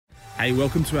Hey,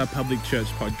 welcome to our Public Church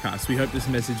podcast. We hope this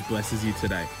message blesses you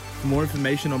today. For more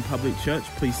information on Public Church,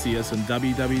 please see us on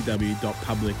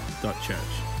www.public.church.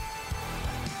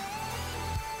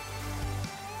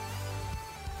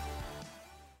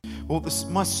 Well,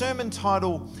 my sermon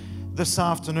title this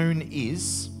afternoon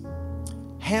is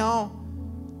How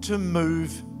to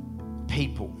Move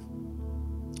People.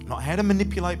 Not how to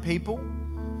manipulate people,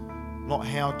 not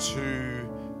how to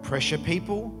pressure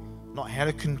people, not how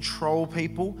to control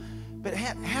people, but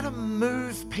how to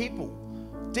move people,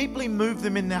 deeply move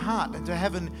them in their heart, and to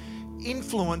have an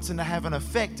influence and to have an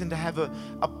effect and to have a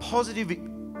positive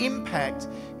impact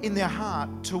in their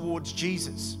heart towards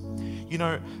Jesus. You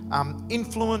know,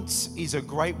 influence is a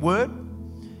great word,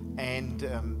 and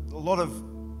a lot of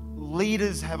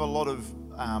leaders have a lot of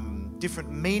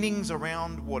different meanings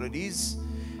around what it is,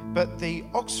 but the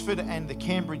Oxford and the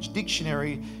Cambridge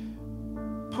Dictionary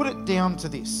put it down to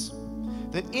this: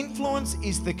 that influence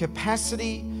is the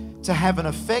capacity to have an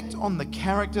effect on the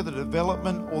character, the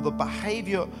development, or the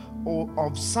behavior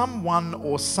of someone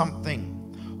or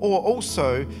something, or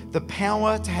also the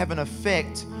power to have an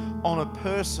effect on a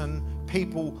person,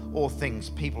 people, or things.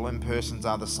 People and persons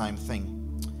are the same thing.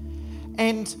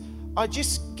 And I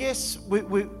just guess we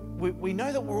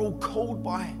know that we're all called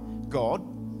by God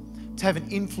to have an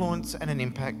influence and an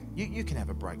impact. You can have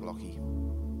a break, Lockie.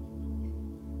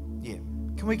 Yeah.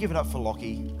 Can we give it up for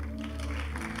Lockie?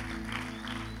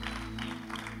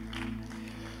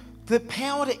 The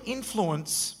power to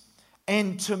influence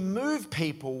and to move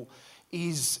people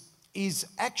is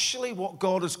actually what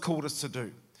God has called us to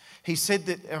do. He said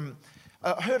that,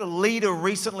 I heard a leader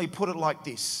recently put it like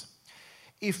this: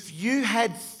 if you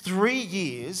had 3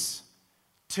 years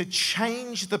to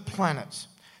change the planet,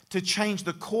 to change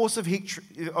the course of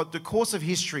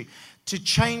history, to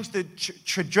change the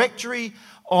trajectory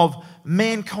of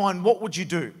mankind, what would you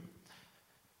do?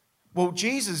 Well,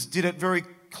 Jesus did it very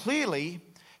clearly.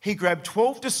 He grabbed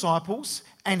 12 disciples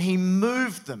and he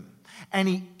moved them and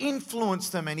he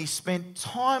influenced them and he spent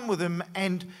time with them,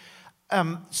 and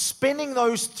spending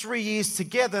those 3 years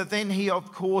together, then he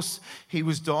was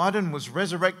died and was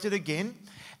resurrected again.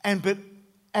 But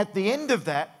at the end of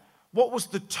that, what was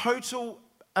the total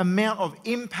amount of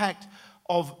impact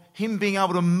of him being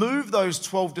able to move those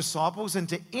 12 disciples and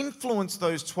to influence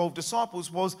those 12 disciples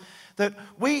was that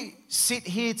we sit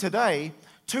here today,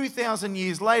 2,000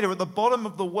 years later, at the bottom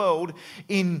of the world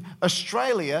in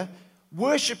Australia,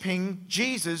 worshipping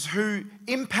Jesus, who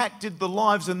impacted the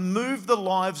lives and moved the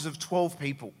lives of 12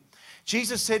 people.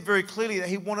 Jesus said very clearly that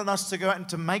he wanted us to go out and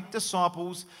to make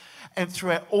disciples and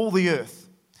throughout all the earth,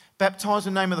 baptize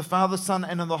in the name of the Father, Son,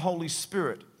 and of the Holy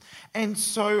Spirit. And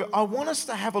so I want us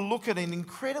to have a look at an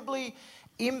incredibly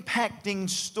impacting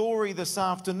story this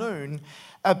afternoon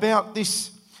about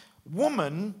this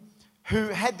woman who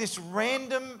had this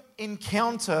random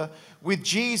encounter with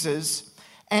Jesus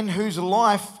and whose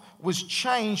life was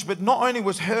changed. But not only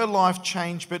was her life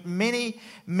changed, but many,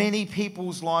 many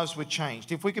people's lives were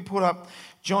changed. If we could put up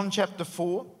John chapter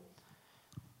 4,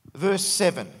 verse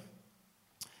 7.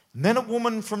 And then a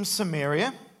woman from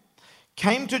Samaria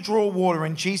came to draw water,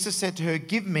 and Jesus said to her,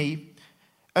 "Give me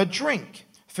a drink."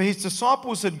 For his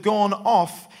disciples had gone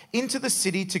off into the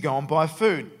city to go and buy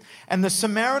food. And the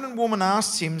Samaritan woman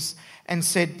asked him and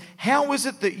said, "How is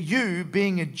it that you,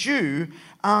 being a Jew,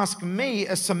 ask me,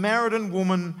 a Samaritan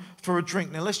woman, for a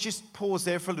drink?" Now let's just pause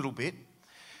there for a little bit.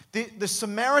 The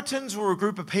Samaritans were a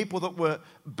group of people that were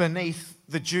beneath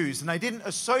the Jews, and they didn't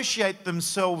associate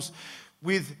themselves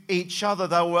with each other.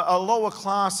 They were a lower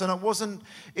class, and it wasn't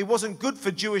good for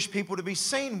Jewish people to be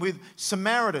seen with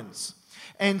Samaritans.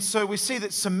 And so we see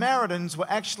that Samaritans were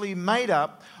actually made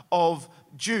up of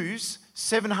Jews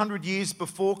 700 years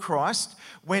before Christ,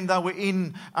 when they were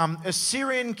in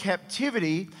Assyrian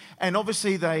captivity, and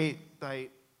obviously they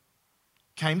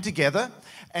came together,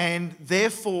 and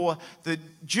therefore the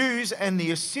Jews and the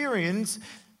Assyrians,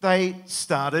 they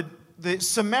started the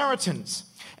Samaritans.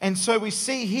 And so we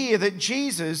see here that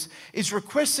Jesus is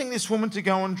requesting this woman to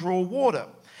go and draw water.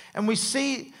 And we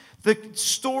see the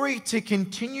story to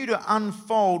continue to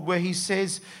unfold where he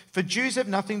says, "For Jews have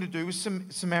nothing to do with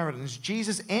Samaritans."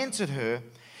 Jesus answered her,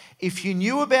 "If you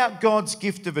knew about God's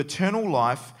gift of eternal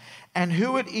life and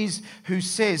who it is who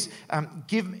says,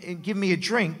 'Give me a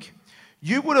drink,'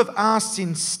 you would have asked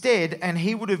instead, and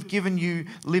he would have given you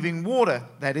living water,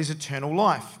 that is eternal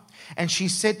life." And she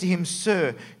said to him,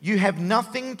 "Sir, you have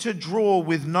nothing to draw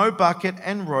with, no bucket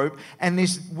and rope, and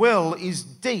this well is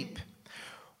deep.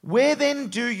 Where then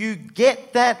do you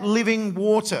get that living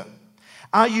water?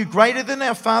 Are you greater than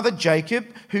our father Jacob,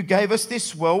 who gave us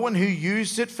this well and who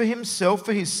used it for himself,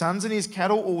 for his sons and his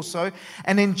cattle also?"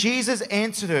 And then Jesus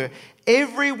answered her,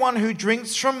 "Everyone who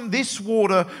drinks from this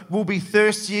water will be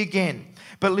thirsty again.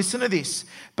 But listen to this.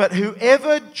 But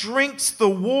whoever drinks the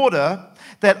water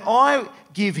that I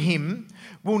give him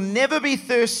will never be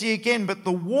thirsty again, but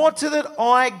the water that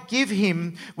I give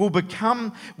him will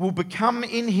become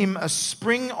in him a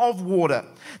spring of water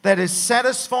that is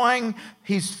satisfying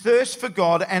his thirst for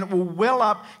God, and it will well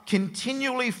up,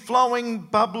 continually flowing,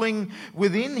 bubbling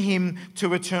within him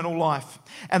to eternal life."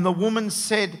 And the woman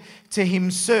said to him,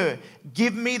 "Sir,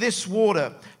 give me this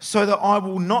water so that I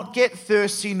will not get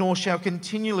thirsty, nor shall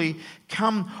continually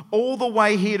come all the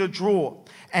way here to draw."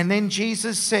 And then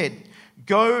Jesus said,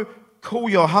 "Go call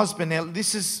your husband." Now,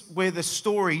 this is where the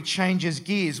story changes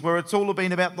gears, where it's all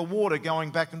been about the water going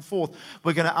back and forth.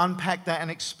 We're going to unpack that and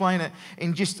explain it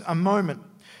in just a moment.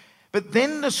 But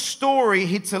then the story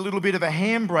hits a little bit of a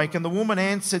handbrake, and the woman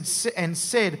answered and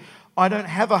said, "I don't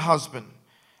have a husband."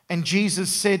 And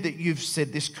Jesus said that you've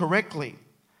said this correctly.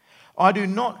 "I do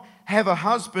not have a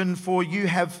husband, for you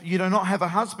do not have a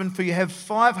husband, for you have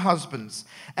 5 husbands,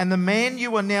 and the man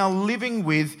you are now living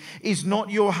with is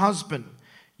not your husband.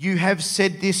 You have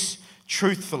said this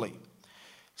truthfully."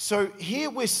 So here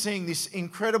we're seeing this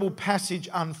incredible passage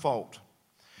unfold,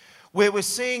 where we're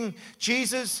seeing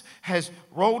Jesus has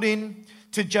rolled in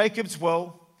to Jacob's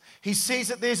well. He sees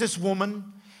that there's this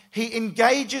woman. He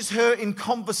engages her in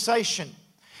conversation.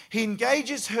 He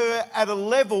engages her at a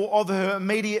level of her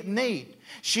immediate need.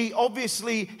 He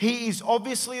is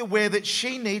obviously aware that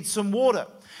she needs some water.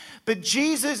 But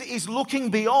Jesus is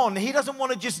looking beyond. He doesn't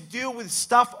want to just deal with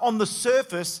stuff on the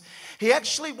surface. He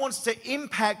actually wants to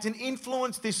impact and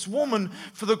influence this woman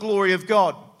for the glory of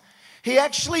God. He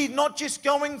actually not just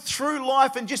going through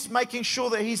life and just making sure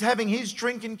that he's having his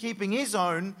drink and keeping his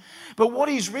own, but what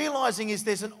he's realizing is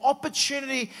there's an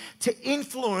opportunity to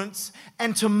influence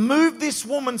and to move this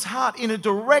woman's heart in a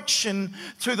direction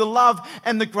through the love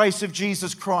and the grace of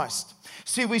Jesus Christ.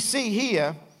 See, we see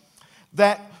here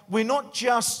that we're not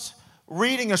just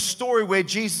reading a story where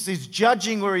Jesus is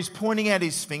judging, where he's pointing out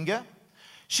his finger.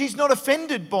 She's not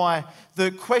offended by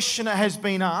the question that has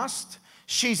been asked.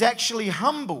 She's actually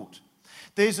humbled.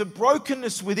 There's a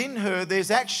brokenness within her.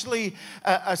 There's actually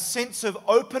a sense of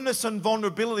openness and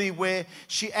vulnerability where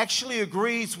she actually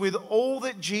agrees with all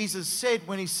that Jesus said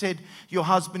when he said, "Your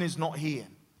husband is not here."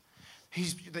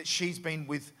 That she's been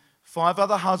with 5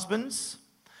 other husbands.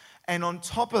 And on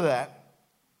top of that,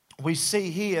 we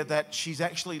see here that she's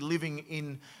actually living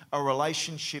in a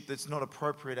relationship that's not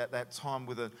appropriate at that time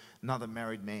with another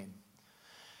married man.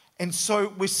 And so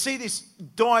we see this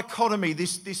dichotomy,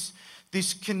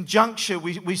 this conjuncture.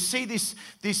 We see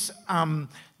this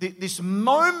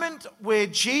moment where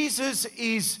Jesus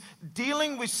is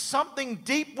dealing with something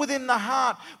deep within the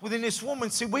heart, within this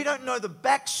woman. See, we don't know the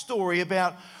backstory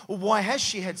about, well, why has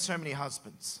she had so many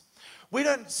husbands? We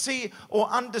don't see or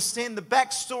understand the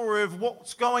backstory of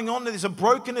what's going on. There's a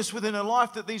brokenness within her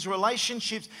life, that these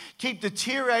relationships keep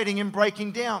deteriorating and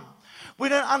breaking down. We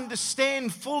don't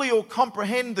understand fully or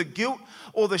comprehend the guilt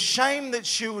or the shame that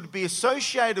she would be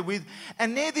associated with.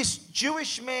 And there, this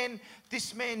Jewish man,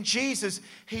 this man Jesus,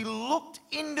 he looked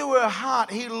into her heart.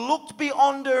 He looked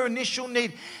beyond her initial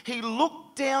need. He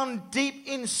looked down deep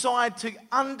inside to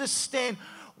understand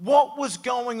what was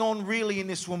going on really in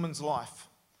this woman's life.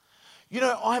 You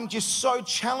know, I'm just so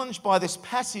challenged by this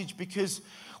passage because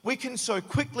we can so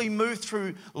quickly move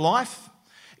through life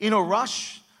in a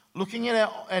rush, looking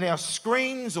at our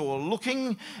screens or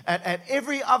looking at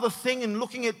every other thing and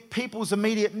looking at people's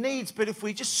immediate needs. But if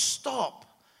we just stop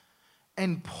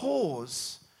and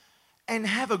pause and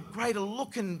have a greater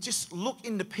look and just look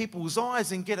into people's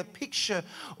eyes and get a picture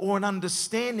or an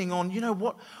understanding on, you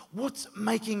know, what's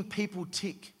making people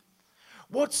tick?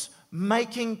 What's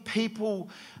making people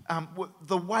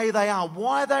the way they are?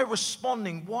 Why are they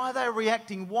responding? Why are they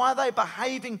reacting? Why are they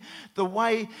behaving the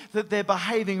way that they're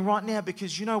behaving right now?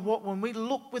 Because you know what? When we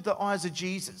look with the eyes of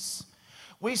Jesus,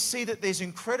 we see that there's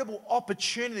incredible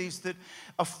opportunities that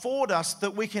afford us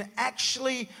that we can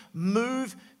actually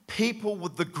move people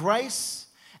with the grace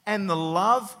and the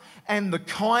love and the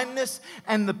kindness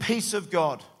and the peace of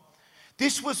God.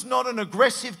 This was not an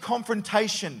aggressive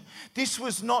confrontation. This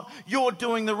was not, "You're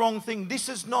doing the wrong thing." This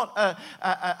is not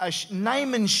a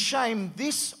name and shame.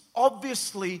 This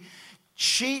obviously,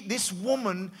 this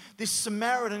woman, this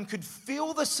Samaritan, could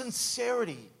feel the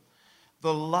sincerity,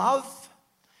 the love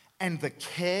and the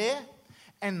care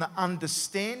and the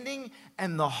understanding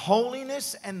and the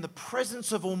holiness and the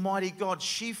presence of Almighty God.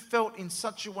 She felt in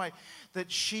such a way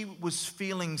that she was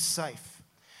feeling safe.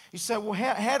 You say, well,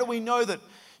 how do we know that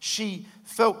she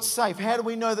felt safe? How do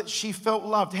we know that she felt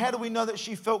loved? How do we know that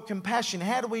she felt compassion?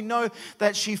 How do we know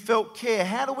that she felt care?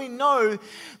 How do we know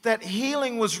that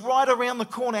healing was right around the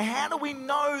corner? How do we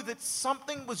know that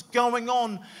something was going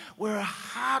on where her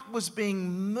heart was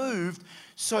being moved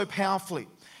so powerfully?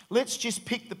 Let's just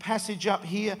pick the passage up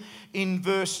here in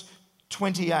verse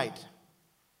 28.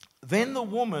 Then the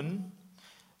woman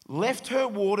left her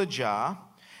water jar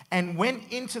and went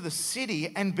into the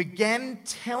city and began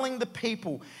telling the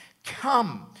people,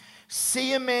 "Come,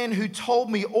 see a man who told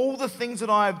me all the things that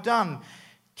I have done.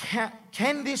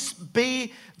 Can this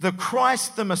be the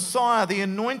Christ, the Messiah, the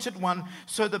Anointed One?"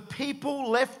 So the people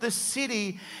left the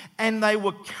city and they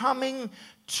were coming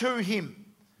to him.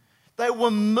 They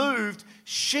were moved.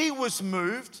 She was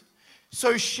moved.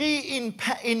 So she,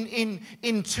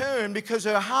 in turn, because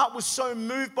her heart was so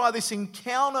moved by this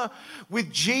encounter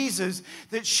with Jesus,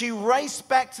 that she raced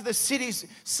back to the cities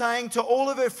saying to all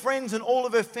of her friends and all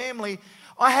of her family,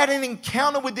 "I had an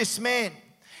encounter with this man.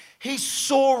 He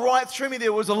saw right through me.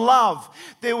 There was love,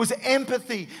 there was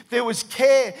empathy, there was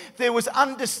care, there was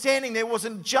understanding. There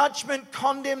wasn't judgment,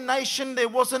 condemnation, there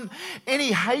wasn't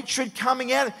any hatred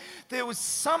coming out. There was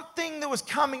something that was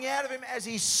coming out of him as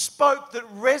he spoke that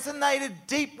resonated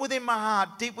deep within my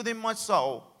heart, deep within my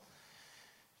soul.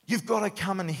 You've got to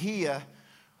come and hear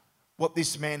what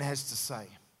this man has to say."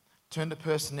 Turn to the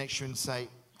person next to you and say,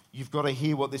 "You've got to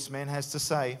hear what this man has to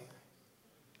say."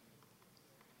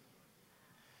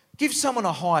 Give someone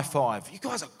a high five. You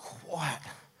guys are quiet.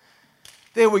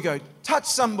 There we go. Touch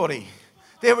somebody.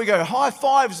 There we go. High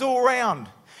fives all around.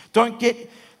 Don't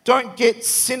get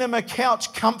cinema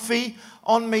couch comfy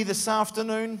on me this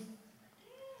afternoon.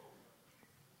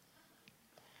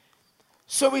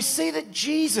 So we see that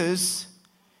Jesus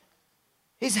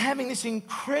is having this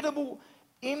incredible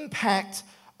impact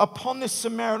upon this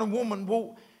Samaritan woman.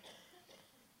 Well,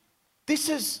 this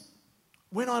is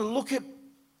when I look at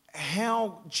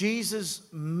how Jesus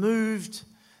moved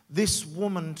this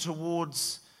woman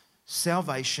towards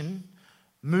salvation,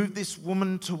 moved this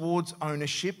woman towards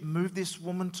ownership, moved this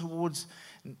woman towards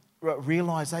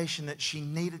realization that she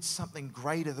needed something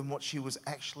greater than what she was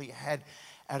actually had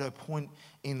at her point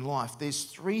in life. There's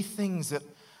three things that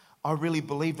I really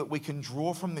believe that we can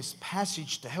draw from this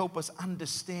passage to help us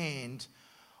understand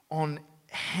on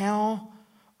how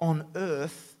on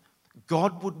earth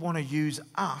God would want to use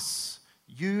us,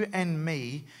 you and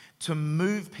me, to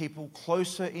move people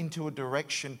closer into a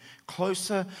direction,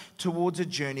 closer towards a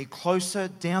journey, closer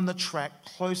down the track,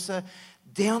 closer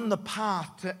down the path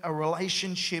to a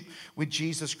relationship with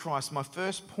Jesus Christ. My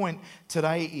first point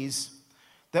today is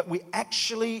that we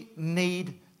actually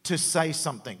need to say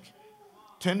something.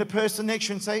 Turn to the person next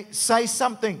to you and say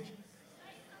something.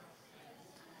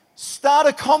 Start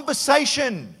a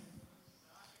conversation.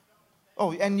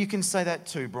 Oh, and you can say that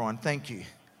too, Brian. Thank you.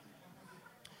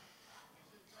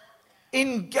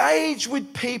 Engage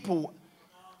with people.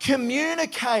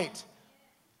 Communicate.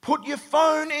 Put your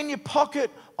phone in your pocket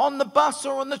on the bus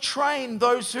or on the train,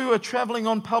 those who are traveling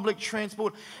on public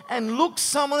transport, and look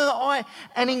someone in the eye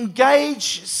and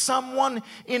engage someone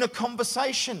in a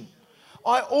conversation.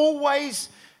 I always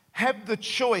have the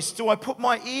choice. Do I put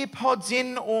my earpods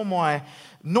in or my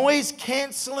noise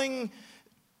cancelling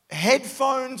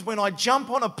headphones when I jump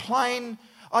on a plane?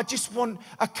 I just want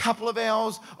a couple of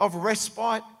hours of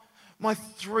respite. My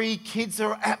 3 kids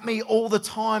are at me all the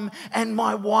time, and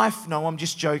my wife. No, I'm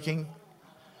just joking.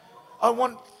 I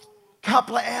want a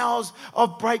couple of hours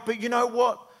of break, but you know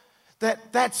what?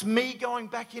 That's me going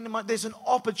back into there's an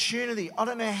opportunity. I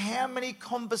don't know how many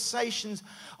conversations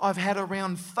I've had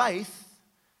around faith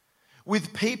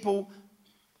with people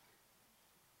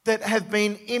that have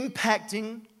been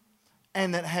impacting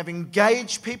and that have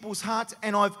engaged people's hearts,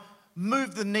 and I've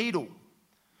moved the needle.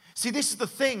 See, this is the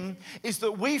thing, is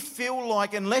that we feel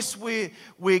like unless we're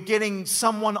getting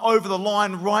someone over the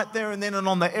line right there and then, and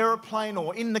on the aeroplane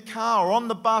or in the car or on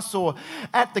the bus or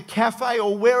at the cafe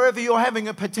or wherever you're having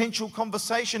a potential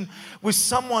conversation with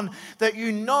someone that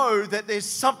you know that there's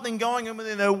something going on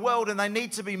within their world and they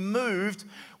need to be moved,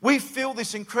 we feel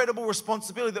this incredible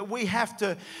responsibility that we have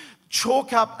to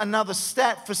chalk up another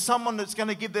stat for someone that's going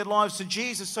to give their lives to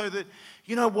Jesus, so that,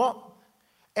 you know what?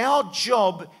 Our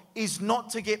job is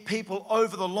not to get people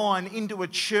over the line into a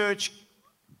church,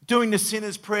 doing the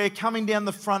sinner's prayer, coming down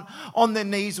the front on their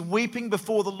knees, weeping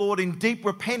before the Lord in deep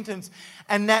repentance.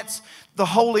 And that's the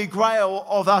holy grail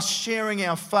of us sharing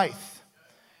our faith.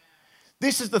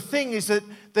 This is the thing, is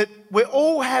that we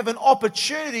all have an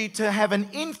opportunity to have an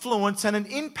influence and an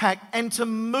impact and to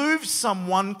move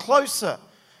someone closer.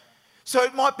 So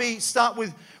it might be start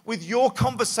with with your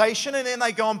conversation, and then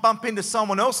they go and bump into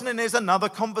someone else, and then there's another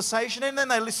conversation, and then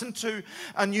they listen to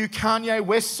a new Kanye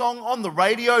West song on the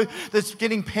radio that's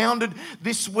getting pounded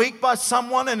this week by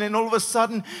someone, and then all of a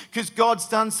sudden, because God's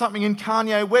done something in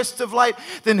Kanye West of late,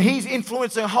 then he's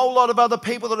influencing a whole lot of other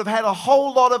people that have had a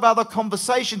whole lot of other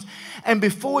conversations, and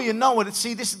before you know it,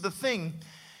 see, this is the thing,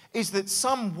 is that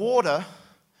some water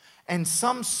and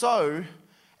some sow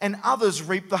and others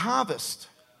reap the harvest.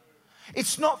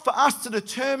 It's not for us to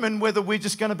determine whether we're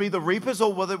just going to be the reapers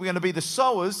or whether we're going to be the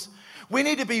sowers. We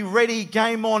need to be ready,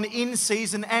 game on, in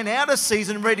season and out of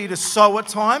season, ready to sow at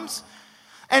times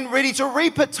and ready to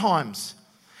reap at times.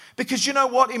 Because you know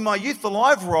what? In my Youth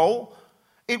Alive role,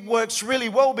 it works really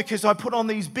well because I put on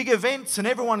these big events and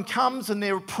everyone comes and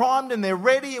they're primed and they're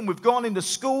ready, and we've gone into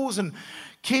schools and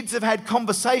kids have had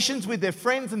conversations with their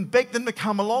friends and begged them to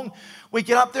come along. We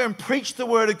get up there and preach the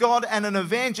Word of God and an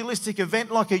evangelistic event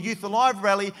like a Youth Alive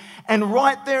rally, and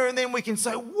right there and then we can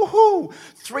say, woohoo,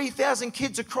 3,000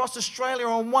 kids across Australia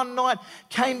on one night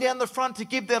came down the front to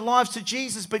give their lives to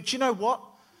Jesus. But you know what?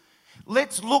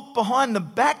 Let's look behind the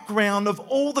background of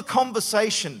all the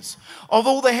conversations, of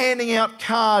all the handing out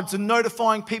cards and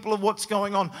notifying people of what's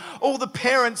going on, all the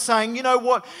parents saying, you know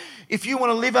what, if you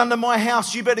want to live under my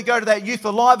house, you better go to that Youth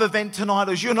Alive event tonight,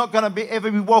 or you're not going to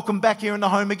ever be welcome back here in the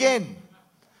home again.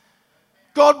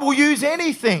 God will use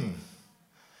anything.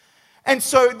 And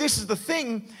so this is the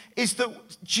thing, is that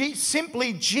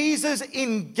simply Jesus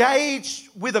engaged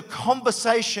with a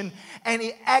conversation and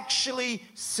he actually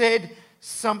said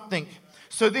something.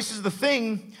 So this is the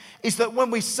thing, is that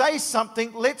when we say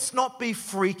something, let's not be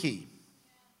freaky.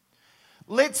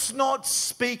 Let's not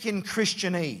speak in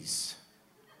Christianese.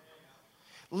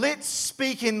 Let's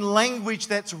speak in language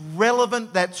that's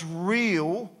relevant, that's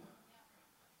real,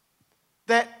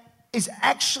 that is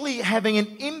actually having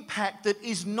an impact that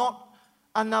is not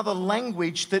another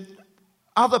language that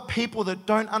other people that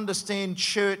don't understand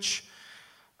church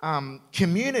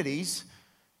communities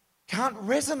can't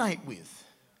resonate with.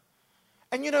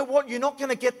 And you know what? You're not going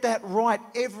to get that right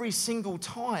every single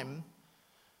time.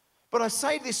 But I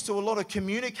say this to a lot of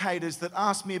communicators that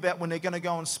ask me about when they're going to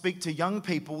go and speak to young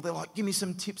people. They're like, give me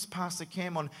some tips, Pastor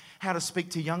Cam, on how to speak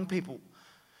to young people.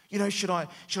 You know, should I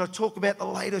talk about the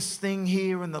latest thing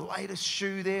here and the latest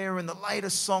shoe there and the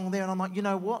latest song there? And I'm like, you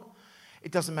know what?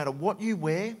 It doesn't matter what you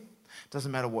wear. It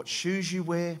doesn't matter what shoes you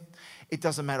wear. It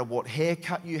doesn't matter what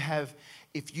haircut you have.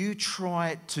 If you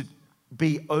try to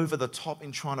be over the top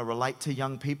in trying to relate to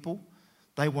young people,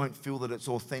 they won't feel that it's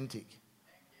authentic.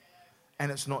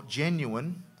 And it's not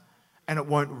genuine, and it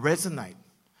won't resonate.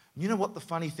 You know what the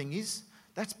funny thing is?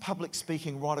 That's public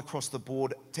speaking right across the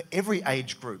board to every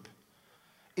age group.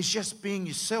 It's just being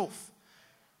yourself.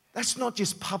 That's not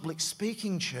just public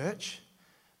speaking, church.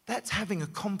 That's having a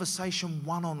conversation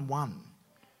one-on-one.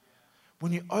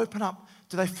 When you open up,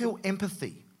 do they feel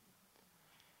empathy?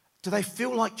 Do they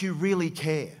feel like you really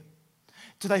care?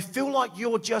 Do they feel like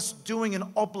you're just doing an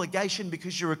obligation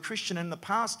because you're a Christian and the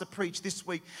pastor preached this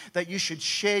week that you should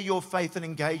share your faith and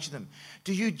engage them?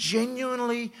 Do you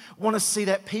genuinely want to see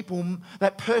that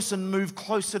person move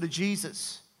closer to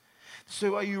Jesus?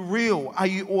 So are you real? Are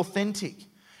you authentic?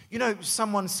 You know,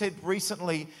 someone said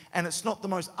recently, and it's not the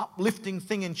most uplifting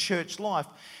thing in church life,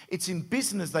 it's in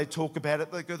business they talk about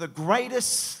it. They go, the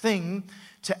greatest thing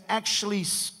to actually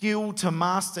skill to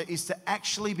master is to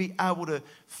actually be able to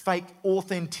fake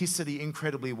authenticity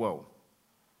incredibly well.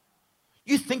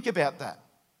 You think about that.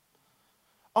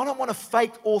 I don't want to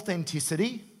fake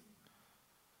authenticity.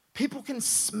 People can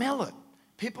smell it.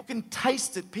 People can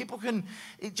taste it. People can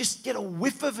just get a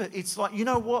whiff of it. It's like, you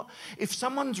know what? If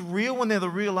someone's real when they're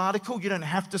the real article, you don't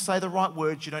have to say the right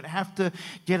words. You don't have to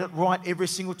get it right every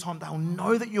single time. They'll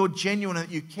know that you're genuine and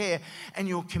that you care and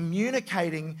you're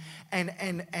communicating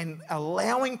and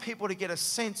allowing people to get a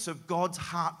sense of God's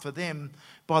heart for them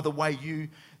by the way you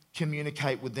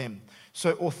communicate with them.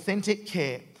 So authentic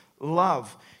care,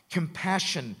 love,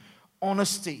 compassion,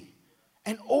 honesty,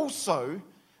 and also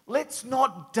let's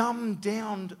not dumb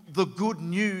down the good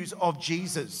news of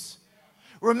Jesus.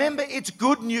 Remember, it's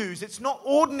good news. It's not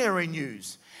ordinary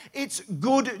news. It's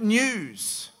good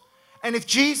news. And if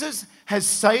Jesus has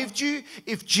saved you,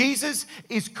 if Jesus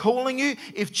is calling you,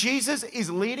 if Jesus is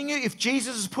leading you, if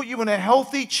Jesus has put you in a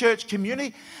healthy church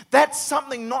community, that's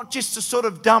something not just to sort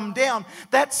of dumb down.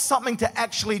 That's something to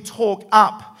actually talk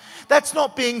up. That's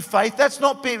not being faith. That's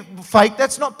not being fake.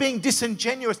 That's not being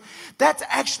disingenuous. That's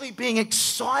actually being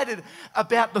excited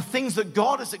about the things that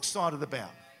God is excited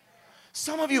about.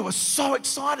 Some of you are so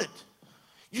excited.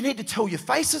 You need to tell your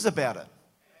faces about it.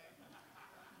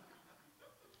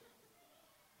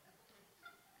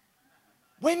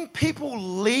 When people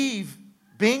leave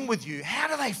being with you, how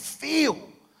do they feel?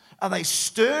 Are they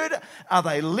stirred? Are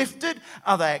they lifted?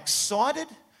 Are they excited?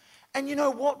 And you know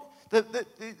what?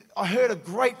 I heard a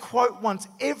great quote once.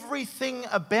 Everything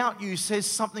about you says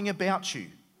something about you.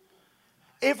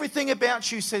 Everything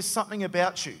about you says something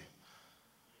about you.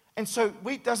 And so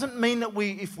it doesn't mean that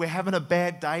if we're having a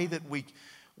bad day, that we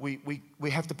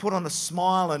have to put on a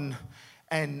smile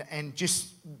and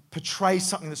just portray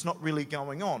something that's not really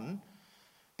going on.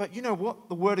 But you know what?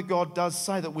 The Word of God does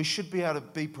say that we should be able to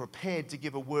be prepared to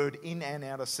give a word in and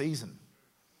out of season.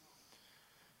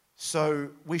 So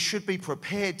we should be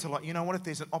prepared to, like, you know what? If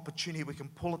there's an opportunity, we can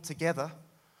pull it together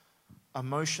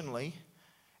emotionally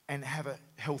and have a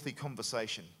healthy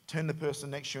conversation. Turn to the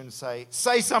person next to you and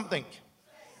say something.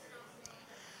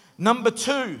 Number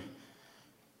 2,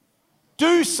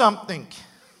 do something.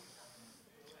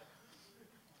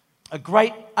 A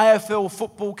great AFL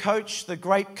football coach, the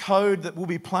great code that will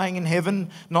be playing in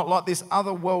heaven, not like this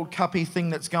other World Cup-y thing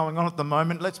that's going on at the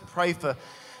moment. Let's pray for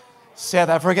South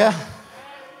Africa.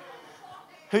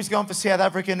 Who's gone for South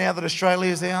Africa now that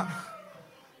Australia's out?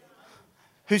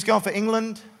 Who's gone for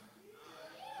England?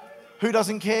 Who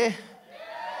doesn't care?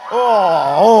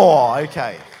 Oh,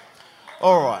 okay.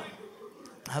 All right.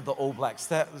 The All Blacks.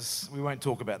 We won't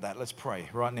talk about that. Let's pray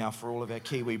right now for all of our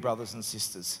Kiwi brothers and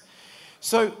sisters.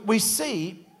 So we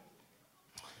see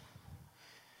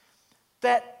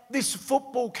that this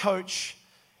football coach,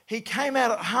 he came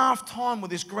out at half-time with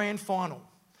this grand final.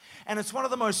 And it's one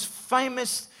of the most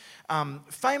famous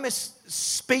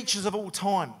speeches of all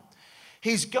time.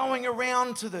 He's going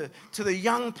around to the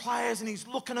young players and he's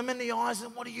looking them in the eyes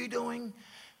and, what are you doing?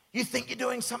 You think you're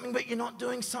doing something, but you're not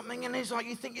doing something. And he's like,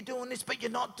 you think you're doing this, but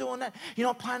you're not doing that. You're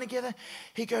not playing together.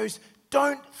 He goes,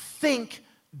 don't think,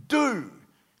 do.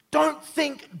 Don't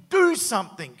think, do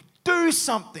something. Do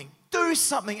something. Do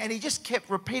something. And he just kept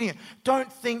repeating it.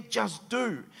 Don't think, just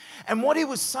do. And what he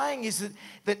was saying is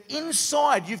that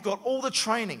inside you've got all the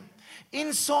training.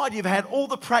 Inside you've had all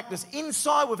the practice.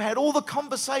 Inside we've had all the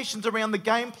conversations around the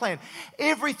game plan.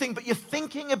 Everything, but you're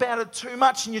thinking about it too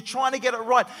much and you're trying to get it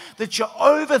right, that you're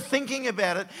overthinking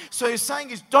about it. So he's saying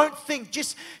is, don't think,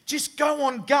 just go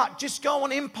on gut, just go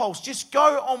on impulse, just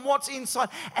go on what's inside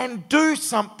and do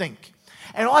something.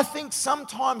 And I think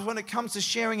sometimes when it comes to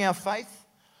sharing our faith,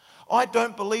 I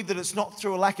don't believe that it's not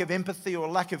through a lack of empathy or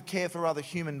a lack of care for other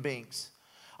human beings.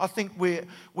 I think we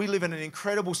live in an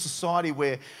incredible society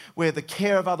where the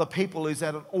care of other people is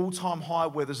at an all-time high,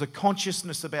 where there's a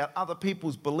consciousness about other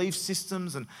people's belief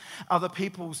systems and other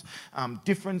people's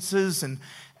differences and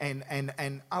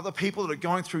other people that are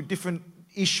going through different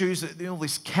issues, all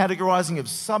this categorizing of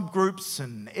subgroups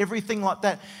and everything like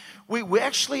that. We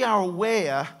actually are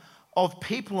aware of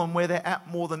people and where they're at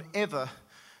more than ever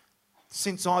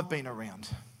since I've been around.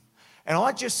 And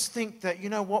I just think that, you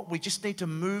know what, we just need to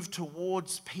move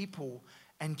towards people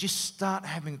and just start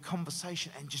having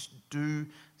conversation and just do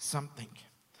something.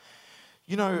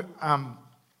 You know,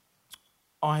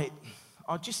 I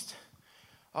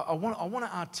want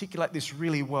to articulate this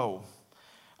really well.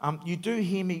 You do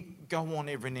hear me go on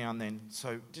every now and then,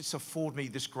 so just afford me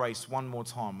this grace one more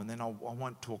time, and then I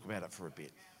won't talk about it for a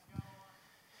bit.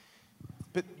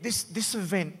 But this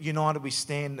event, United We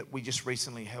Stand, that we just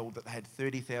recently held, that had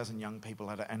 30,000 young people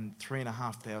at it and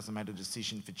 3,500 made a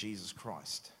decision for Jesus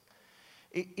Christ.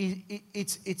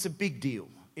 It's a big deal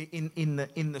in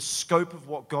the scope of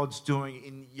what God's doing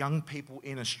in young people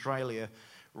in Australia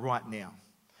right now.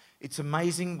 It's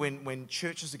amazing when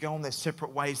churches are going their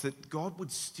separate ways that God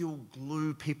would still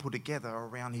glue people together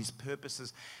around His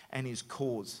purposes and His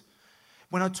cause.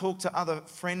 When I talk to other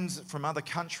friends from other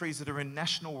countries that are in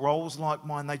national roles like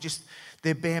mine,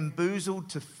 they're bamboozled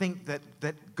to think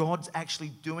that God's actually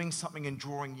doing something and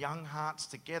drawing young hearts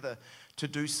together to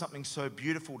do something so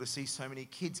beautiful, to see so many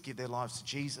kids give their lives to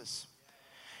Jesus.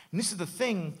 And this is the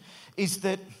thing, is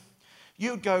that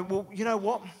you would go, well, you know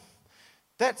what?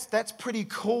 That's pretty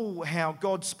cool how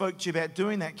God spoke to you about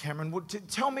doing that, Cameron. Well,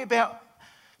 tell me about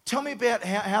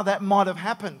how that might have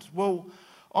happened. Well,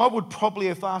 I would probably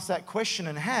have asked that question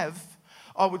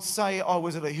I would say I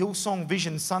was at a Hillsong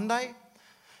Vision Sunday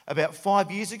about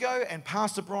 5 years ago, and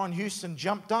Pastor Brian Houston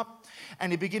jumped up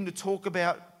and he began to talk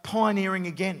about pioneering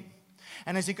again.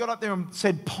 And as he got up there and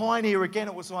said pioneer again,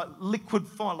 it was like liquid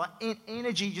fire, like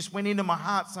energy just went into my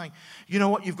heart saying, you know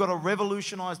what, you've got to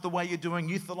revolutionize the way you're doing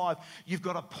Youth Alive. You've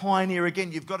got to pioneer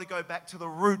again. You've got to go back to the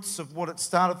roots of what it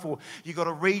started for. You've got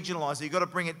to regionalize it. You've got to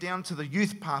bring it down to the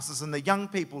youth pastors and the young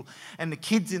people and the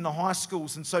kids in the high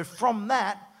schools. And so from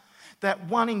that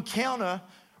one encounter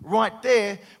right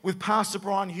there with Pastor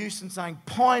Brian Houston saying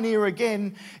pioneer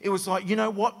again, it was like, you know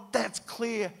what, that's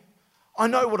clear. I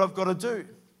know what I've got to do.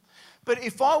 But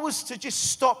if I was to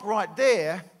just stop right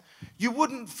there, you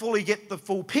wouldn't fully get the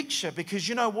full picture, because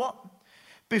you know what?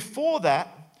 Before that,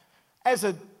 as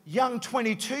a young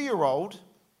 22-year-old,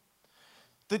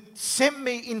 that sent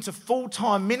me into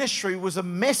full-time ministry was a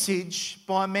message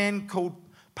by a man called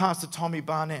Pastor Tommy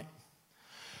Barnett,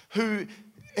 who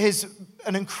is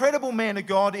an incredible man of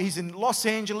God. He's in Los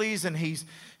Angeles, and he's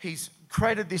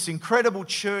created this incredible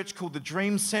church called the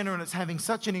Dream Center, and it's having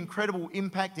such an incredible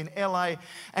impact in LA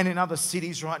and in other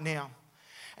cities right now.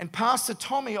 And Pastor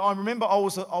Tommy, I remember I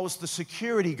was the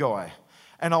security guy,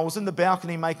 and I was in the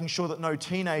balcony making sure that no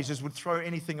teenagers would throw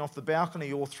anything off the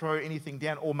balcony or throw anything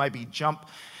down or maybe jump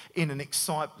in an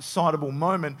excitable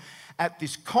moment at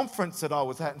this conference that I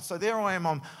was at. And so there I am,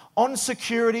 I'm on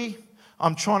security.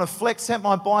 I'm trying to flex out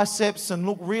my biceps and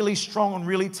look really strong and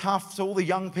really tough to all the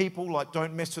young people, like,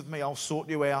 don't mess with me, I'll sort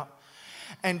you out.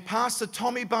 And Pastor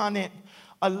Tommy Barnett,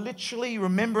 I literally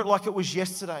remember it like it was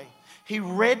yesterday. He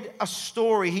read a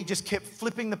story. He just kept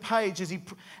flipping the page as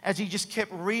he just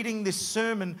kept reading this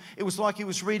sermon. It was like he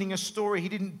was reading a story. He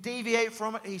didn't deviate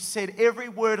from it. He said every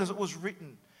word as it was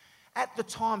written. At the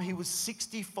time, he was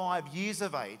 65 years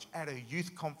of age at a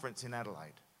youth conference in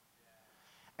Adelaide.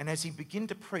 And as he began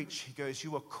to preach, he goes,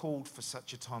 "You are called for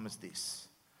such a time as this."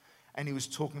 And he was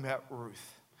talking about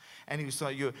Ruth. And he was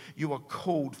like, you are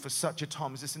called for such a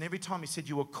time as this. And every time he said,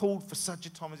 "You are called for such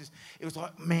a time as this," it was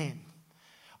like, man,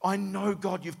 I know,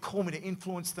 God, you've called me to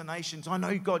influence the nations. I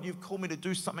know, God, you've called me to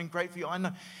do something great for you. I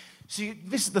know. See,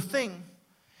 this is the thing.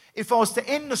 If I was to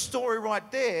end the story right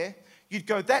there, you'd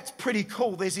go, that's pretty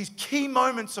cool. There's these key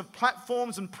moments of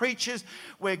platforms and preachers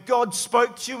where God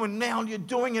spoke to you and now you're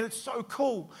doing it. It's so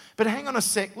cool. But hang on a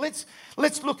sec. Let's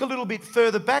look a little bit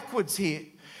further backwards here,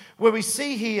 where we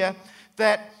see here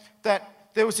that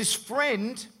there was this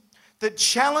friend that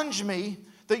challenged me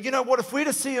that, you know what, if we're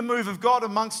to see a move of God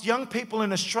amongst young people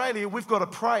in Australia, we've got to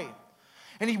pray.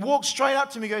 And he walked straight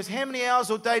up to me, goes, "How many hours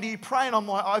a day do you pray?" And I'm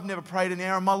like, "I've never prayed an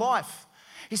hour in my life."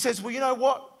 He says, "Well, you know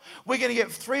what? We're going to get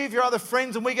 3 of your other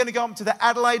friends and we're going to go up to the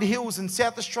Adelaide Hills in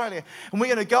South Australia. And we're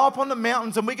going to go up on the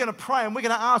mountains and we're going to pray and we're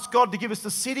going to ask God to give us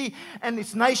the city and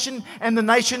this nation and the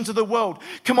nations of the world.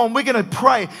 Come on, we're going to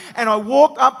pray." And I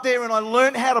walked up there and I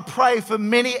learned how to pray for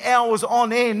many hours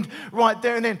on end right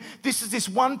there and then. This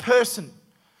one person,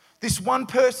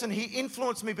 he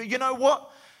influenced me. But you know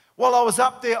what? While I was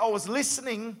up there, I was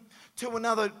listening to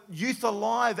another Youth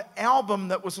Alive album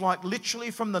that was like literally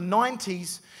from the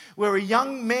 90s, where a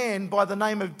young man by the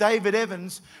name of David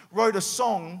Evans wrote a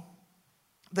song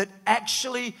that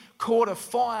actually caught a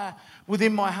fire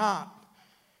within my heart.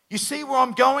 You see where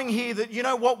I'm going here? That, you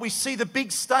know what, we see the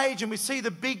big stage and we see the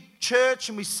big church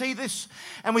and we see this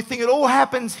and we think it all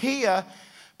happens here,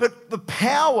 but the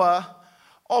power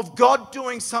of God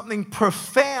doing something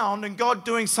profound and God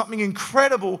doing something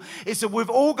incredible is that we've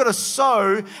all got to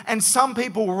sow and some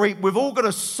people reap. We've all got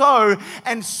to sow,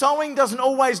 and sowing doesn't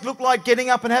always look like getting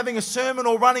up and having a sermon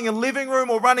or running a living room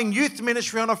or running youth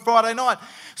ministry on a Friday night.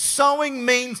 Sowing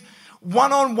means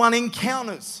one-on-one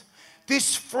encounters.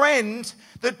 This friend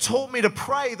that taught me to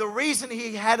pray, the reason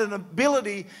he had an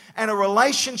ability and a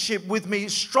relationship with me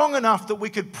strong enough that we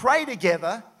could pray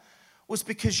together was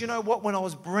because, you know what, when I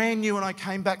was brand new and I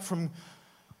came back from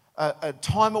a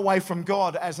time away from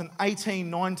God as an 18,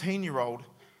 19-year-old,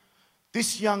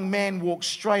 this young man walked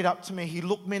straight up to me. He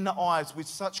looked me in the eyes with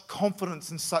such confidence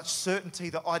and such certainty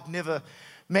that I'd never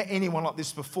met anyone like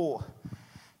this before.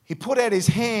 He put out his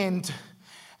hand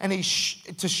and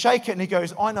to shake it, and he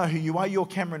goes, "I know who you are. You're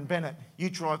Cameron Bennett. You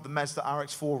drive the Mazda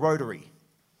RX-4 Rotary."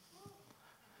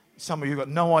 Some of you got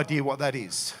no idea what that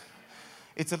is.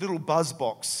 It's a little buzz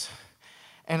box.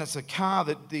 And it's a car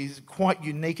that is quite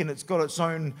unique, and it's got its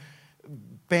own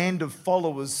band of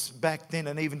followers back then,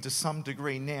 and even to some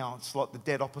degree now. It's like the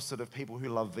dead opposite of people who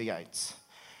love V8s.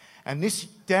 And this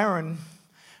Darren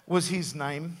was his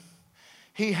name.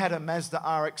 He had a Mazda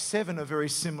RX-7, a very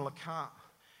similar car.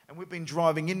 And we've been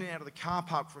driving in and out of the car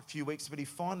park for a few weeks, but he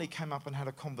finally came up and had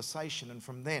a conversation. And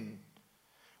from then,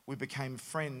 we became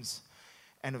friends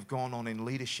and have gone on in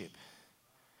leadership.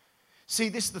 See,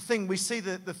 this is the thing. We see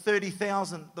the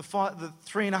 30,000, the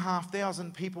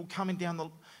 3,500 people coming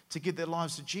down to give their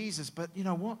lives to Jesus. But you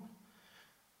know what?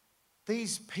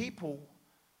 These people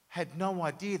had no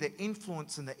idea the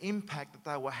influence and the impact that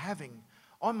they were having.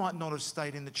 I might not have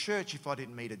stayed in the church if I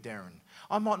didn't meet a Darren.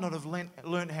 I might not have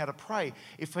learned how to pray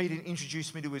if he didn't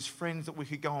introduce me to his friends that we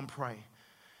could go and pray.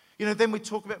 You know, then we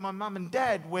talk about my mum and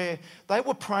dad, where they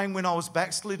were praying when I was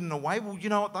backslidden away. Well, you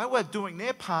know what? They were doing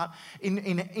their part in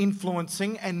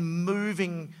influencing and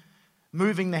moving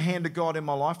the hand of God in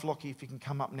my life. Lockie, if you can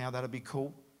come up now, that'd be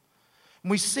cool.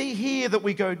 And we see here that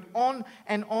we go on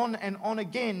and on and on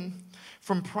again,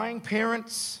 from praying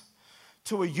parents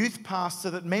to a youth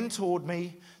pastor that mentored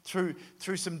me through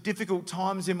some difficult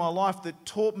times in my life, that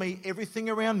taught me everything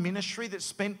around ministry, that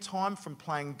spent time from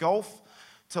playing golf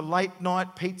to late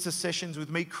night pizza sessions with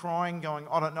me crying, going,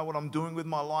 I don't know what I'm doing with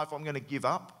my life, I'm going to give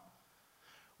up.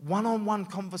 One-on-one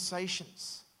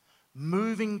conversations,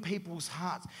 moving people's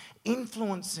hearts,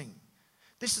 influencing.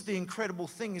 This is the incredible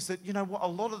thing, is that, you know what, a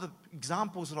lot of the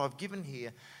examples that I've given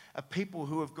here are people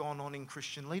who have gone on in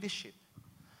Christian leadership.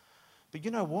 But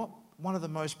you know what? One of the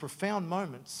most profound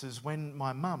moments is when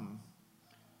my mum,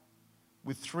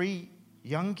 with 3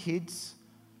 young kids,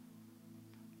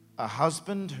 a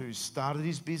husband who started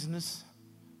his business,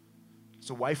 is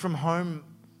away from home,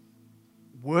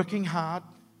 working hard,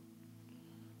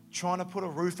 trying to put a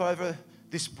roof over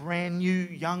this brand new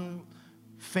young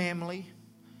family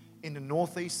in the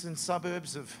northeastern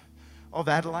suburbs of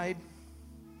Adelaide.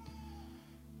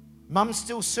 Mum's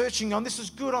still searching on, this is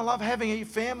good, I love having a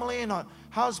family and a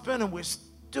husband and we're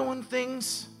doing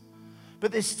things.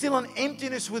 But there's still an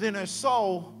emptiness within her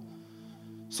soul.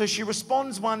 So she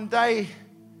responds one day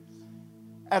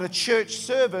at a church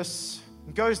service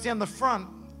and goes down the front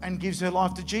and gives her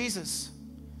life to Jesus.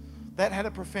 That had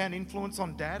a profound influence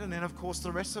on Dad and then, of course,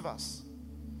 the rest of us.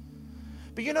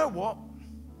 But you know what?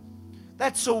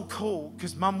 That's all cool,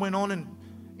 because Mum went on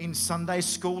in Sunday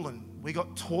school and we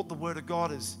got taught the Word of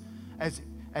God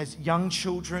as young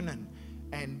children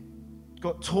and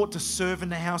got taught to serve in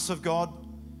the house of God.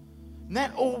 And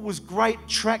that all was great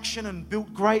traction and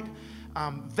built great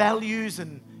values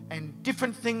and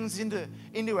different things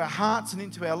into our hearts and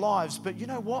into our lives. But you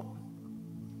know what?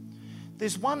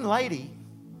 There's one lady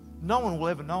no one will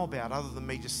ever know about, other than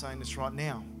me just saying this right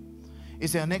now,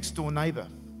 is our next door neighbour,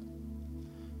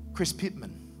 Chris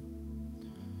Pittman.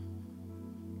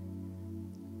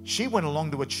 She went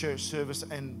along to a church service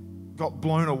and got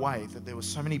blown away that there were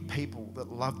so many people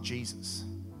that loved Jesus.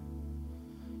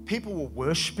 People were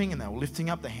worshipping and they were lifting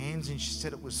up their hands, and she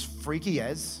said it was freaky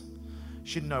as.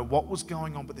 She didn't know what was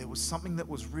going on, but there was something that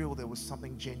was real. There was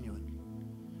something genuine.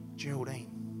 Geraldine,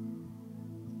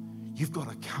 you've got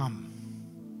to come.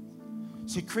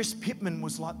 See, Chris Pittman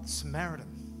was like the Samaritan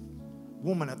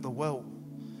woman at the well.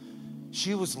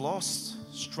 She was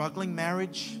lost, struggling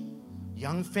marriage,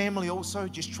 young family also,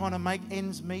 just trying to make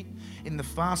ends meet in the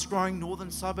fast-growing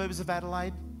northern suburbs of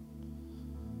Adelaide.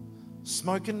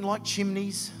 Smoking like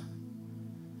chimneys,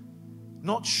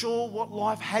 not sure what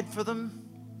life had for them.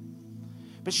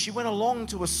 But she went along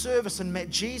to a service and met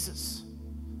Jesus.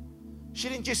 She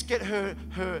didn't just get her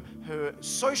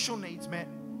social needs met,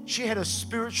 she had her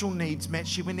spiritual needs met.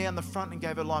 She went down the front and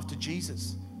gave her life to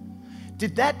Jesus.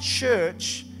 Did that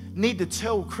church need to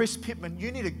tell Chris Pittman,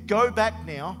 you need to go back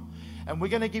now and we're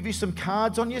going to give you some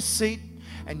cards on your seat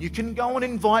and you can go and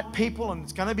invite people and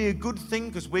it's going to be a good thing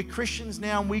because we're Christians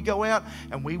now and we go out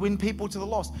and we win people to the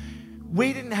lost?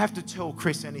 We didn't have to tell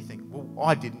Chris anything. Well,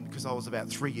 I didn't, because I was about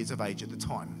 3 years of age at the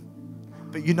time.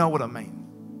 But you know what I mean.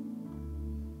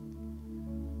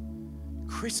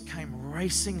 Chris came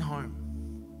racing home.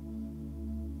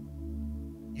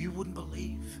 You wouldn't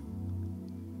believe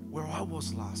where I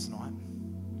was last night.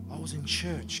 I was in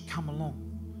church. Come along.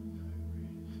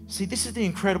 See, this is the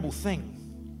incredible thing.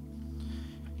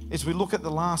 As we look at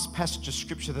the last passage of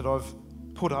scripture that I've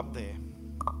put up there.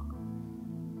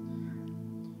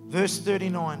 Verse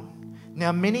 39.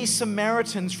 Now many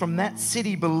Samaritans from that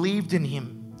city believed in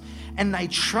him, and they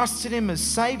trusted him as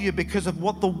Savior because of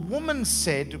what the woman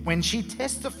said when she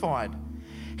testified.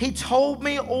 He told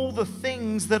me all the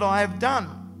things that I have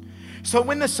done. So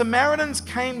when the Samaritans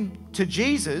came to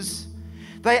Jesus,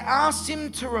 they asked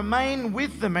him to remain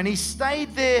with them, and he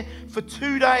stayed there for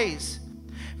 2 days.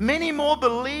 Many more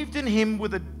believed in him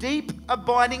with a deep,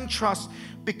 abiding trust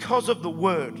because of the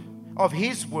word, of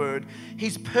his word,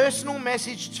 his personal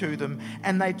message to them.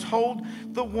 And they told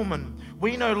the woman,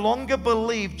 we no longer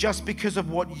believe just because of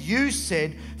what you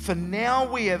said, for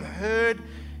now we have heard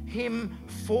him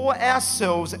for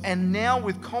ourselves, and now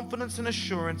with confidence and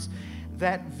assurance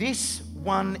that this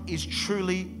one is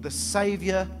truly the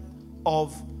Savior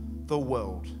of the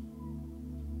world.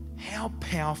 How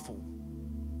powerful.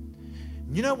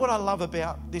 You know what I love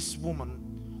about this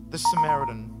woman, the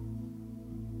Samaritan,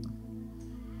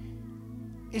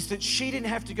 is that she didn't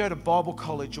have to go to Bible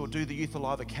college or do the Youth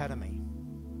Alive Academy.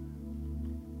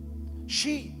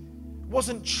 She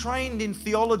wasn't trained in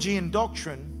theology and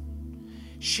doctrine.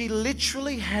 She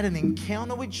literally had an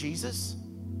encounter with Jesus,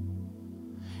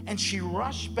 and she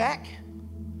rushed back.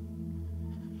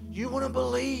 You wouldn't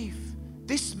believe,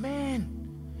 this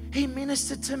man, he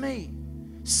ministered to me.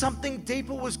 Something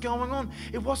deeper was going on.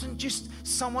 It wasn't just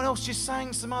someone else just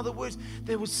saying some other words.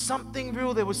 There was something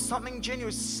real. There was something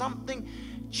genuine. Something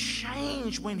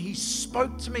changed when he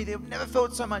spoke to me. I've never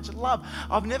felt so much love.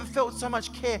 I've never felt so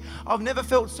much care. I've never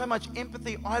felt so much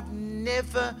empathy. I've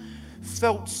never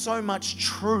felt so much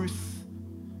truth,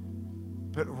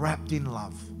 but wrapped in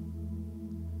love.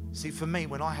 See, for me,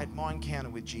 when I had my encounter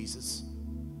with Jesus,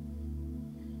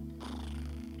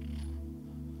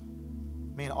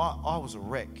 man, I was a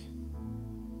wreck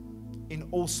in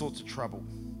all sorts of trouble.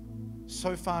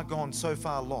 So far gone, so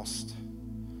far lost.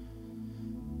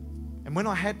 And when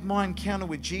I had my encounter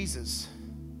with Jesus,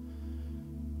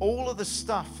 all of the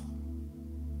stuff,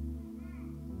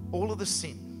 all of the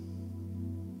sin.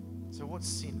 So what's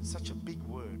sin? It's such a big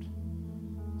word.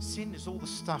 Sin is all the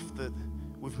stuff that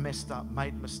we've messed up,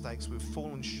 made mistakes, we've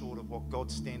fallen short of what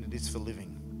God's standard is for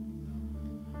living.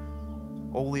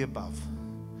 All the above.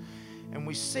 And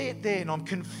we see it there, and I'm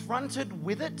confronted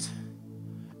with it,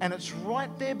 and it's right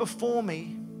there before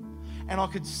me, and I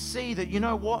could see that, you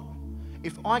know what?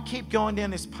 If I keep going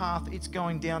down this path, it's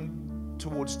going down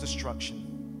towards destruction.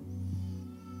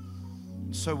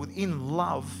 So within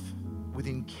love,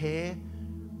 within care,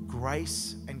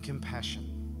 grace, and compassion,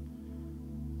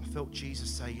 I felt Jesus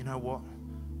say, you know what?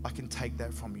 I can take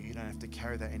that from you. You don't have to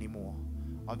carry that anymore.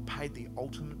 I've paid the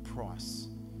ultimate price,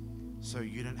 so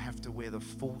you don't have to wear the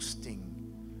full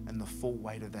sting and the full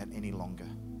weight of that any longer.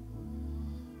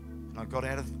 And I got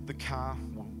out of the car.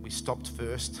 Well, we stopped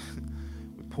first.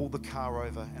 We pulled the car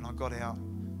over, and I got out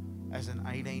as an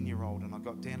 18-year-old, and I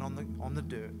got down on the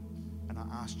dirt, and I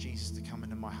asked Jesus to come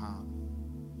into my heart.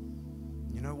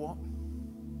 You know what?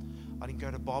 I didn't go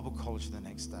to Bible college the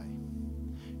next day.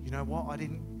 You know what? I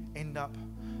didn't end up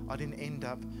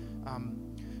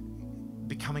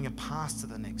becoming a pastor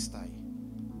the next day.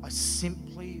 I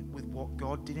simply, with what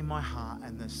God did in my heart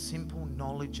and the simple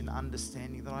knowledge and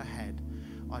understanding that I had,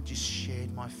 I just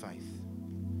shared my faith.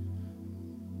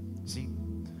 See,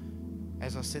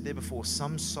 as I said there before,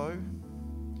 some sow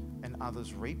and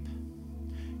others reap.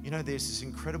 You know, there's this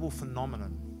incredible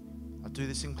phenomenon, I do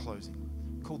this in closing,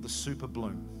 called the super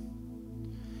bloom.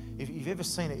 If you've ever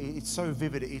seen it, it's so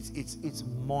vivid, it's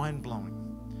mind-blowing.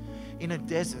 In a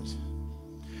desert,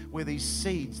 where these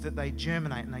seeds that they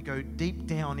germinate and they go deep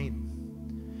down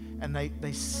in, and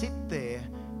they sit there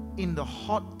in the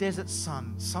hot desert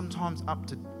sun, sometimes up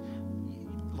to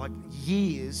like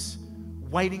years,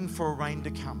 waiting for a rain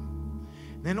to come.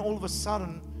 And then all of a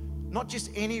sudden, not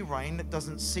just any rain that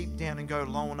doesn't seep down and go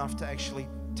low enough to actually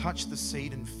touch the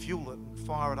seed and fuel it and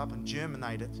fire it up and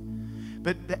germinate it,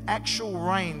 but the actual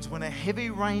rains, when a heavy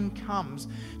rain comes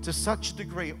to such a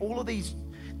degree, all of these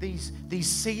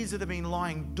seeds that have been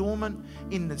lying dormant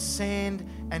in the sand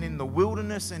and in the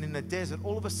wilderness and in the desert,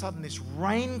 all of a sudden this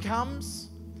rain comes,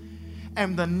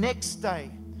 and the next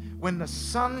day when the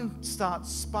sun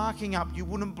starts sparking up, you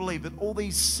wouldn't believe that all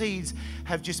these seeds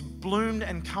have just bloomed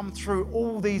and come through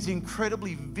all these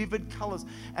incredibly vivid colors,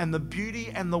 and the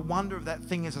beauty and the wonder of that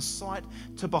thing is a sight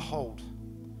to behold.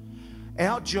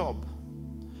 Our job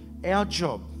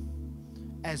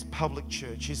as public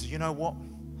church is, you know what?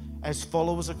 As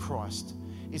followers of Christ,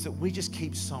 is that we just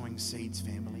keep sowing seeds,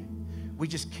 family. We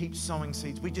just keep sowing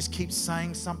seeds. We just keep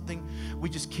saying something. We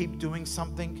just keep doing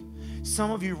something.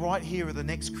 Some of you right here are the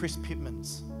next Chris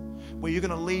Pittmans, where you're going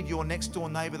to lead your next door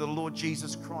neighbor to the Lord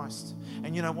Jesus Christ.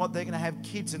 And you know what? They're going to have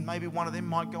kids, and maybe one of them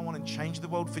might go on and change the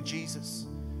world for Jesus.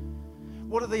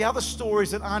 What are the other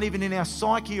stories that aren't even in our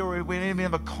psyche or we don't even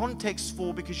have a context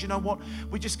for? Because you know what?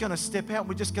 We're just going to step out.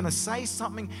 We're just going to say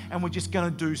something, and we're just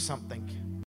going to do something.